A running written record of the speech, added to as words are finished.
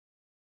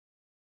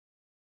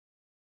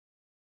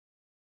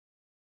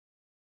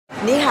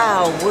Ni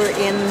hao, we're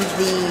in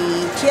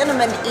the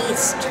Tiananmen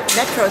East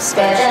metro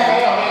station,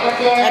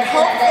 and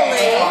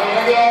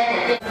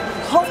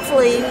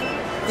hopefully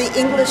the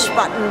English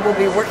button will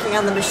be working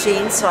on the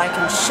machine so I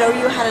can show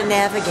you how to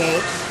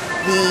navigate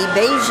the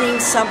Beijing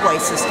subway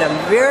system.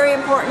 Very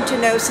important to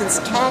know since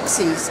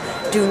taxis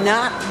do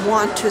not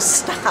want to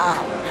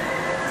stop.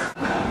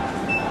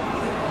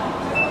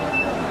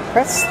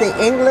 Press the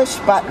English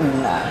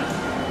button.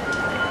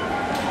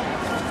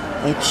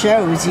 It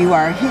shows you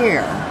are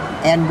here.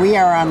 And we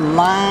are on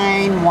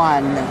line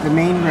 1 of the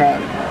main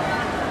road.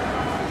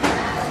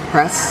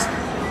 Press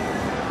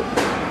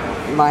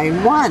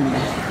line 1.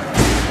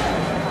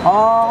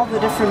 All the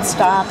different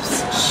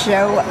stops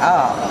show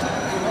up.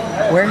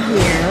 We're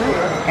here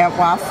at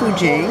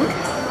Beijing,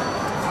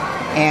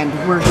 and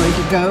we're going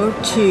to go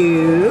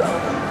to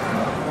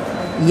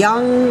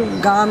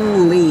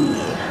Yangonli.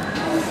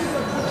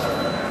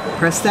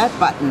 Press that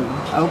button.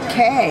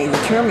 Okay, the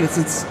terminus,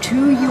 it's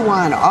 2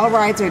 yuan. All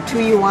rides are 2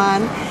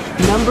 yuan.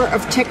 Number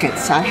of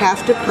tickets. I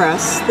have to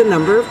press the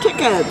number of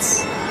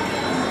tickets.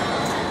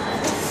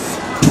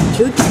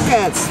 2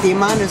 tickets. The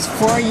amount is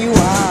 4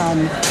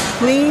 yuan.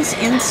 Please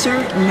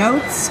insert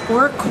notes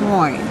or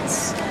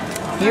coins.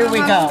 Here we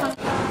go.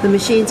 The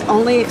machines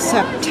only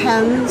accept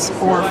 10s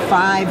or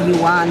 5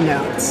 yuan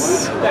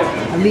notes.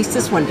 At least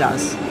this one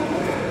does.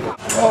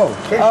 Oh,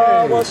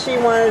 well, she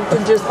wanted to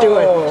just do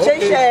it.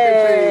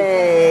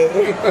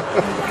 Shay.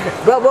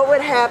 But what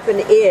would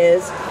happen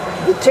is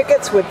the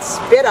tickets would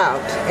spit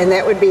out, and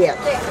that would be it.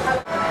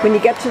 When you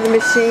get to the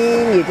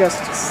machine, you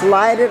just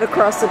slide it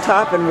across the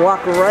top and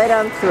walk right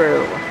on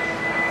through.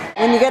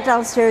 When you get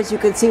downstairs, you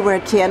can see we're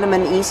at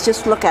Tiananmen East.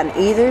 Just look on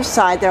either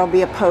side. There will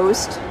be a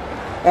post,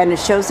 and it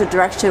shows the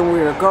direction we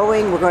are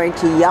going. We're going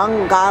to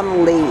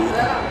Yangonli.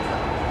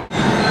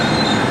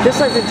 Just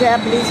like the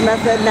Japanese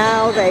method,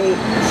 now they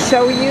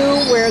show you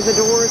where the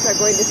doors are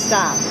going to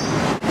stop.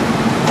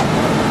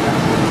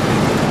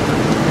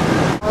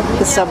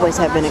 The subways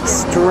have been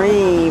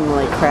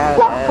extremely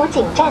crowded.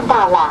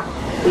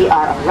 We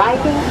are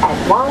arriving at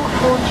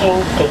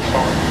Beijing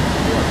Station.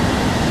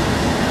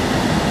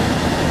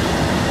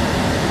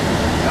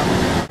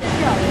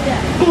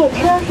 列车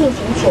运行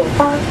前方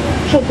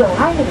是永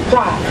安里站。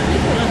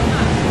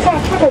下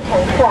车的乘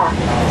客，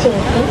请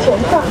提前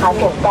做好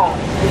准备。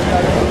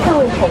各位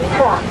乘客，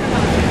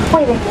为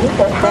了赢得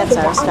他人的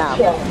安全，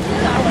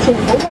请不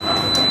要。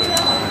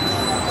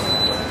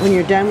 When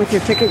you're done with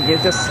your ticket, you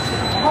just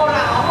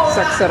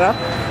sucks it up.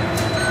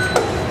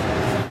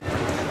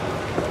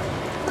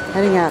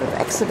 Heading out of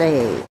exit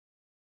A.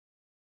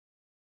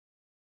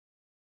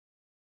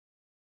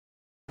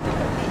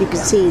 You can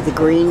see the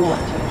green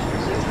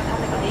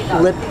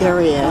lip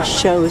area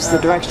shows the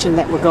direction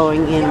that we're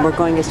going in. We're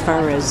going as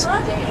far as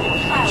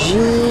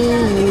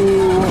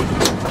Guomao.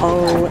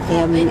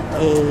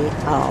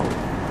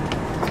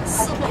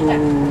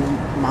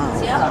 Guomao.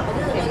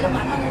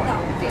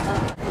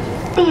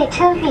 列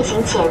车运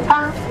行前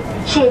方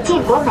是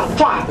建国门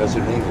站。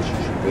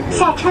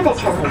下车的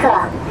乘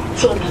客，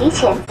请提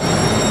前。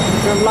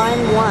 From line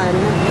 1,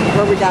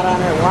 where we got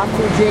on at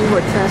Beijing,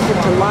 we're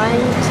transferred to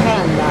line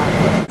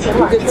 10.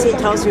 You can see it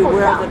tells you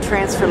where the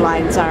transfer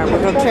lines are.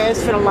 We're going to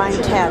transfer to line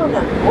 10.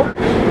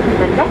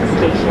 The next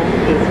station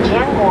is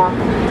Jianguo.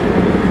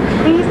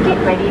 Please get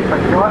ready for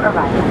your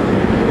arrival.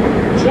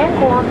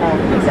 Jianguo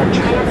is a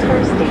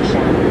transfer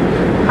station.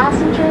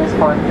 Passengers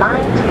for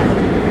line 2,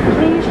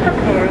 please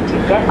prepare to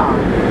get on.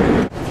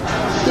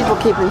 People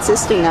keep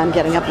insisting on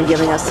getting up and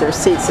giving us their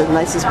seats. The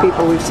nicest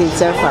people we've seen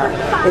so far.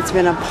 It's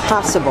been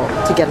impossible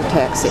to get a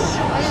taxi.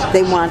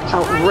 They want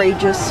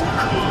outrageous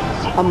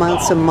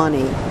amounts of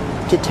money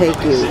to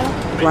take you,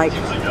 like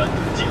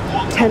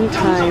 10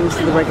 times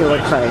the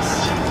regular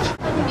price.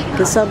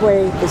 The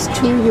subway is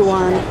 2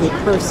 yuan a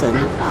person,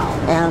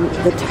 and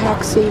the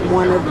taxi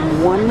wanted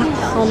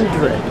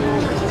 100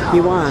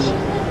 yuan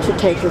to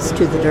take us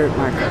to the dirt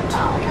market,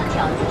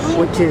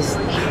 which is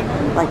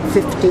like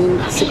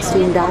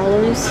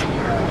 $16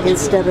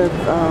 instead of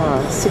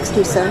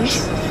 60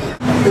 cents.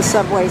 The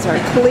subways are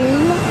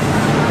clean,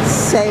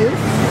 safe,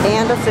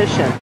 and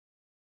efficient.